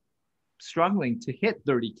is struggling to hit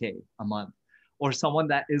 30K a month, or someone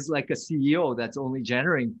that is like a CEO that's only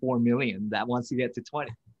generating 4 million that wants to get to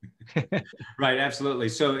 20? Right, absolutely.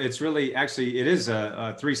 So it's really, actually, it is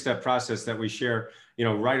a 3-step process that we share,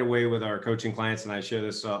 right away with our coaching clients. And I share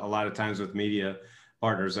this a lot of times with media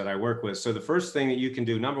partners that I work with. So the first thing that you can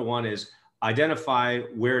do, number 1, is identify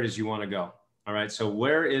where it is you want to go. All right. So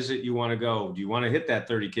where is it you want to go? Do you want to hit that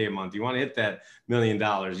 30K a month? Do you want to hit that $1 million?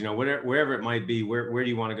 Wherever it might be, where do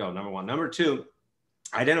you want to go? Number 1. Number 2,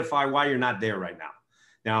 identify why you're not there right now.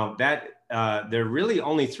 Now there are really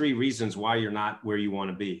only 3 reasons why you're not where you want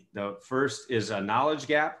to be. The first is a knowledge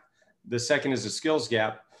gap. The second is a skills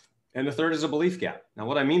gap. And the third is a belief gap. Now,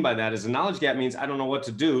 what I mean by that is, a knowledge gap means I don't know what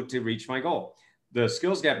to do to reach my goal. The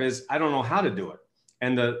skills gap is I don't know how to do it.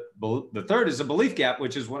 And the third is a belief gap,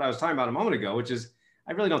 which is what I was talking about a moment ago, which is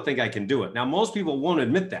I really don't think I can do it. Now, most people won't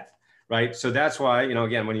admit that, right? So that's why,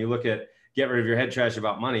 again, when you look at Get Rid of Your Head Trash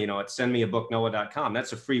About Money, at sendmeabooknoah.com,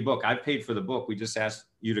 that's a free book. I paid for the book. We just asked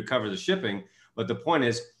you to cover the shipping. But the point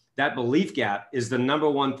is that belief gap is the number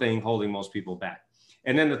 1 thing holding most people back.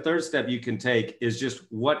 And then the third step you can take is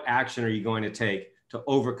just, what action are you going to take to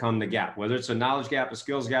overcome the gap? Whether it's a knowledge gap, a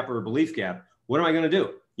skills gap, or a belief gap, what am I going to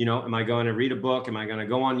do? Am I going to read a book? Am I going to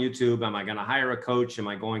go on YouTube? Am I going to hire a coach? Am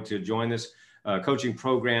I going to join this coaching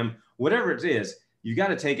program? Whatever it is, you got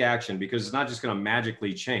to take action, because it's not just going to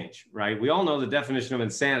magically change, right? We all know the definition of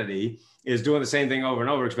insanity is doing the same thing over and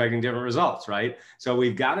over, expecting different results, right? So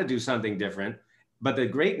we've got to do something different. But the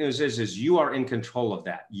great news is you are in control of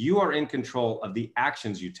that. You are in control of the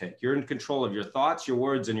actions you take. You're in control of your thoughts, your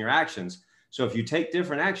words, and your actions. So if you take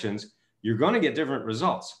different actions, you're going to get different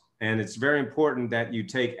results. And it's very important that you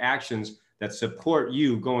take actions that support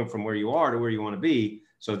you going from where you are to where you want to be,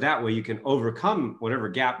 So that way you can overcome whatever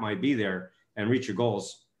gap might be there and reach your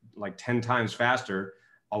goals like 10 times faster,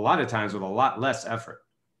 a lot of times with a lot less effort.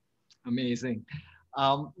 Amazing.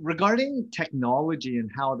 Regarding technology and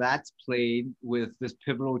how that's played with this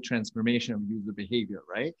pivotal transformation of user behavior,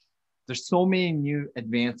 right? There's so many new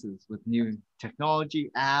advances with new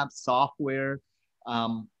technology, apps, software.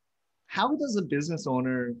 How does a business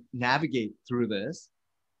owner navigate through this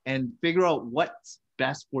and figure out what's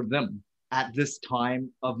best for them at this time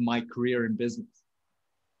of my career in business?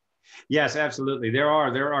 Yes, absolutely. There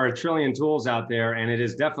are a trillion tools out there, and it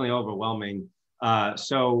is definitely overwhelming.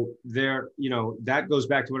 So there, that goes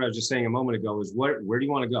back to what I was just saying a moment ago, is where do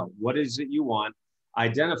you want to go? What is it you want?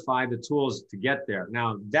 Identify the tools to get there.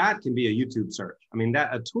 Now that can be a YouTube search. I mean,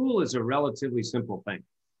 that a tool is a relatively simple thing,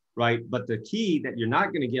 right? But the key that you're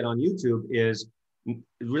not going to get on YouTube is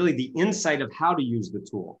really the insight of how to use the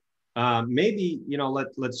tool. Maybe,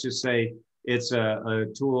 let's just say it's a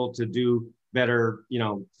tool to do better,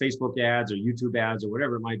 Facebook ads or YouTube ads or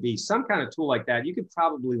whatever it might be, some kind of tool like that. You could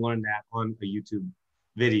probably learn that on a YouTube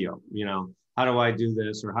video, how do I do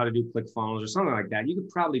this, or how to do ClickFunnels or something like that. You could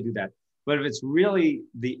probably do that. But if it's really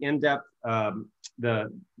the in-depth,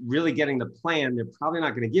 the really getting the plan, they're probably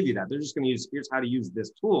not going to give you that. They're just going to use, here's how to use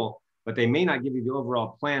this tool, but they may not give you the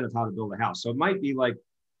overall plan of how to build a house. So it might be like,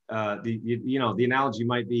 the analogy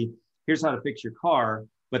might be, here's how to fix your car,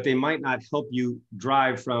 but they might not help you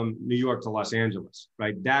drive from New York to Los Angeles,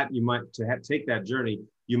 right? That you might, take that journey,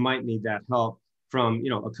 you might need that help from,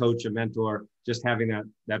 a coach, a mentor, just having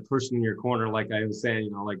that person in your corner, like I was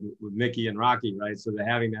saying, like with Mickey and Rocky, right? So that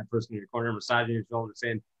having that person in your corner, massaging your shoulder,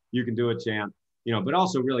 saying, you can do it, champ, but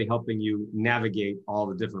also really helping you navigate all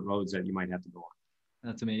the different roads that you might have to go on.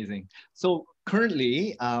 That's amazing. So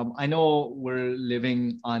currently, I know we're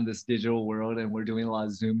living on this digital world and we're doing a lot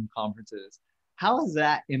of Zoom conferences. How has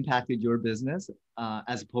that impacted your business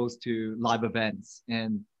as opposed to live events?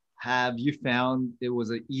 And have you found it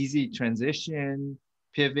was an easy transition,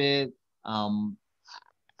 pivot?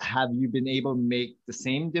 Have you been able to make the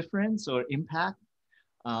same difference or impact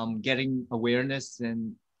getting awareness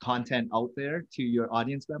and content out there to your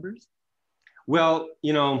audience members? Well,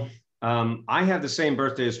 I have the same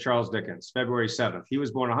birthday as Charles Dickens, February 7th. He was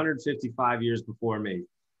born 155 years before me.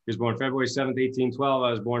 He was born February 7th, 1812. I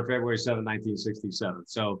was born February 7th, 1967.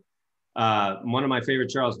 So one of my favorite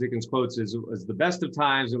Charles Dickens quotes is, "It was the best of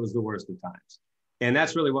times, it was the worst of times." And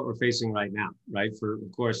that's really what we're facing right now, right?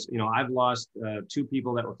 Of course, I've lost two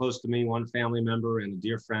people that were close to me, one family member and a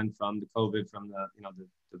dear friend from the COVID, from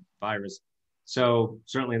the virus. So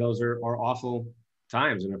certainly those are awful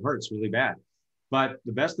times, and it hurts really bad. But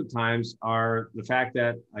the best of times are the fact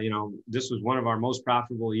that, this was one of our most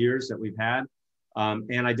profitable years that we've had.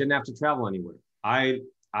 And I didn't have to travel anywhere. I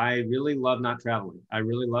really love not traveling. I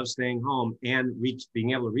really love staying home and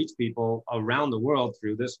being able to reach people around the world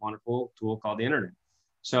through this wonderful tool called the internet.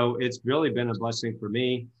 So it's really been a blessing for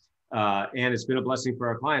me. And it's been a blessing for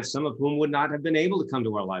our clients, some of whom would not have been able to come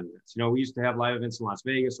to our live events. We used to have live events in Las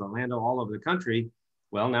Vegas, Orlando, all over the country.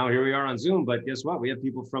 Well, now here we are on Zoom, but guess what? We have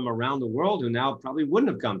people from around the world who now probably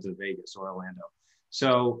wouldn't have come to Vegas or Orlando.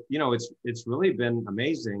 So, it's really been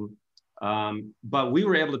amazing. But we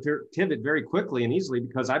were able to pivot very quickly and easily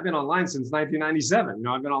because I've been online since 1997.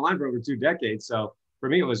 I've been online for over 2 decades. So for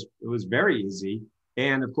me, it was very easy.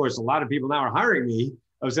 And of course, a lot of people now are hiring me.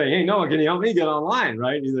 I was saying, hey, Noah, can you help me get online,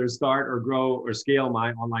 right? Either start or grow or scale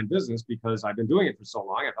my online business because I've been doing it for so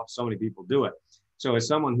long. I've helped so many people do it. So as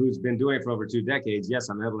someone who's been doing it for over 2 decades, yes,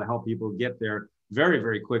 I'm able to help people get there very,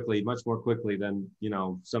 very quickly, much more quickly than,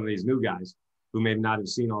 some of these new guys who may not have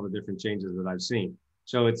seen all the different changes that I've seen.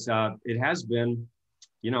 So it has been,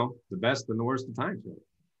 the best and the worst of times. Really.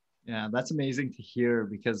 Yeah, that's amazing to hear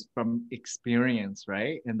because from experience,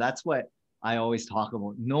 right? And that's what I always talk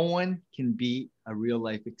about. No one can beat a real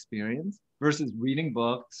life experience versus reading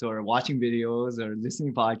books or watching videos or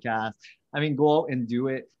listening to podcasts. I mean, go out and do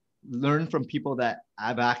it. Learn from people that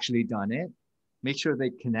have actually done it. Make sure they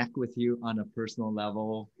connect with you on a personal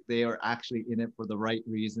level. They are actually in it for the right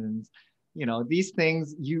reasons. These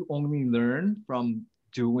things you only learn from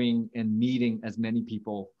doing and meeting as many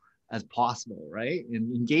people as possible, right?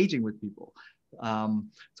 And engaging with people.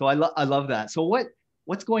 So I love that. So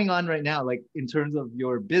what's going on right now? Like in terms of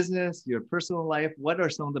your business, your personal life, what are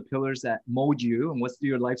some of the pillars that mold you and what's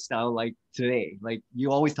your lifestyle like today? Like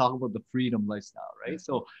you always talk about the freedom lifestyle, right?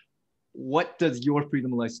 So what does your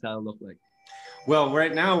freedom lifestyle look like? Well,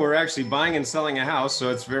 right now we're actually buying and selling a house. So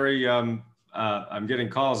it's very, I'm getting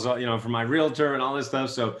calls, from my realtor and all this stuff.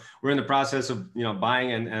 So we're in the process of,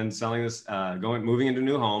 buying and selling this, moving into a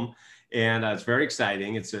new home. And it's very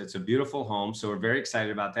exciting. It's a beautiful home. So we're very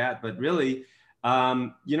excited about that. But really,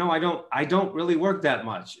 I don't really work that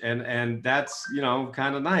much, and that's,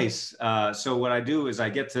 kind of nice. So what I do is I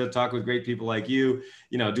get to talk with great people like you,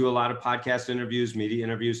 do a lot of podcast interviews, media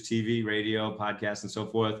interviews, TV, radio, podcasts, and so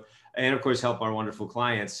forth. And of course, help our wonderful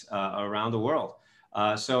clients around the world.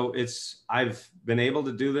 So I've been able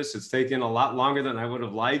to do this. It's taken a lot longer than I would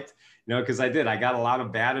have liked, because I got a lot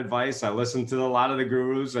of bad advice. I listened to a lot of the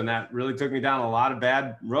gurus, and that really took me down a lot of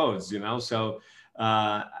bad roads, so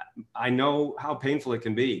I know how painful it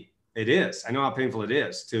can be. It is. I know how painful it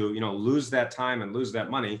is to, lose that time and lose that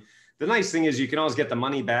money. The nice thing is you can always get the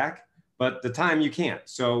money back, but the time you can't.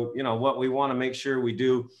 So, what we want to make sure we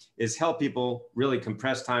do is help people really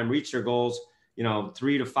compress time, reach their goals,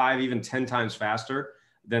 3 to 5, even 10 times faster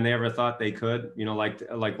than they ever thought they could.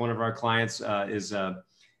 Like one of our clients is a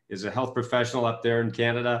health professional up there in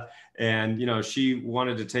Canada. And, she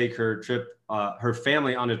wanted to take her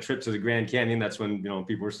family on a trip to the Grand Canyon. That's when,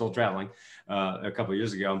 people were still traveling a couple of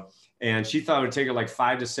years ago. And she thought it would take her like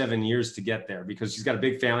 5 to 7 years to get there because she's got a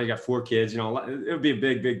big family, got 4 kids, it would be a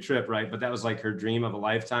big, big trip, right? But that was like her dream of a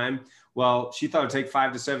lifetime. Well, she thought it would take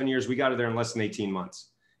 5 to 7 years. We got her there in less than 18 months,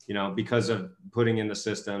 because of putting in the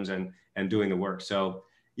systems and doing the work. So,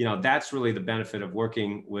 that's really the benefit of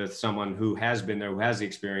working with someone who has been there, who has the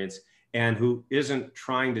experience, and who isn't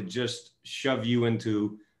trying to just shove you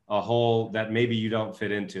into a hole that maybe you don't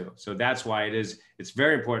fit into. So that's why it's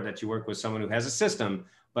very important that you work with someone who has a system,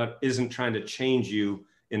 but isn't trying to change you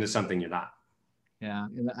into something you're not. Yeah.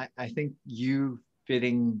 And I think you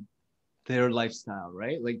fitting their lifestyle,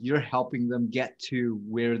 right? Like you're helping them get to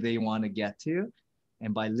where they want to get to.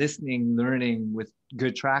 And by listening, learning with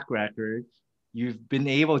good track record, you've been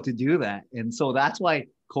able to do that. And so that's why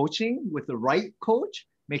coaching with the right coach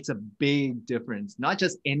makes a big difference, not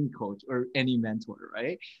just any coach or any mentor,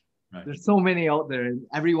 right? There's so many out there and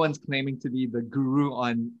everyone's claiming to be the guru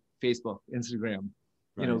on Facebook, Instagram,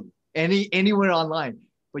 anywhere online,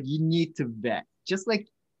 but you need to vet. Just like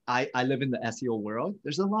I live in the SEO world,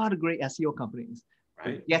 there's a lot of great SEO companies.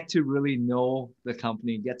 Right. Get to really know the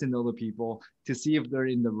company, get to know the people to see if they're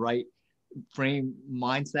in the right frame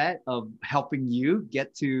mindset of helping you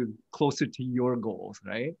get to closer to your goals,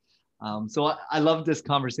 right? So I love this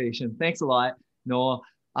conversation. Thanks a lot, Noah.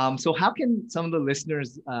 So how can some of the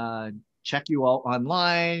listeners check you out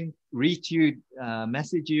online, reach you,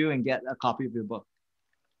 message you, and get a copy of your book?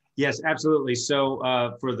 Yes, absolutely. So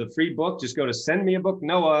for the free book, just go to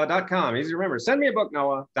sendmeabooknoah.com. Easy to remember,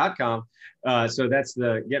 sendmeabooknoah.com. So that's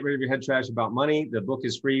the Get Rid of Your Head Trash About Money. The book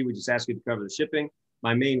is free. We just ask you to cover the shipping.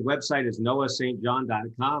 My main website is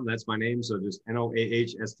noahstjohn.com. That's my name. So just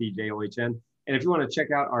NOAHSTJOHN. And if you want to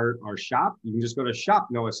check out our shop, you can just go to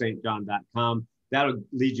shopnoahstjohn.com. That'll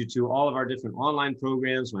lead you to all of our different online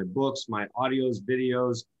programs, my books, my audios,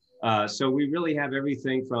 videos. So we really have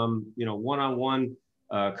everything from, one-on-one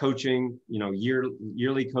coaching,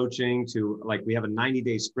 yearly coaching to like we have a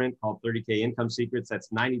 90-day sprint called 30K Income Secrets.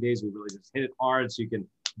 That's 90 days. We really just hit it hard so you can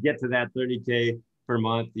get to that 30K per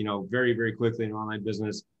month, very, very quickly in online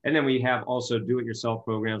business. And then we have also do-it-yourself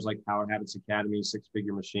programs like Power Habits Academy,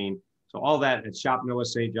 6-Figure Machine. So all that at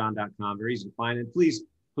shopnoahstjohn.com. Very easy to find. And please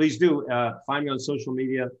do find me on social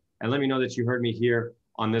media and let me know that you heard me here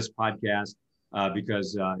on this podcast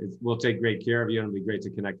because we'll take great care of you and it'll be great to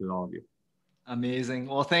connect with all of you. Amazing.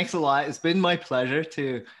 Well, thanks a lot. It's been my pleasure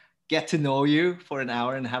to get to know you for an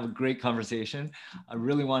hour and have a great conversation. I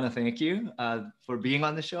really want to thank you for being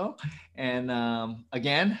on the show. And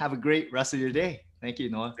again, have a great rest of your day. Thank you,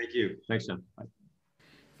 Noah. Thank you. Thanks, John. Bye.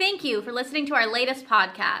 Thank you for listening to our latest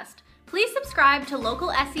podcast. Please subscribe to Local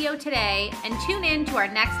SEO Today and tune in to our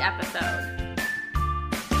next episode.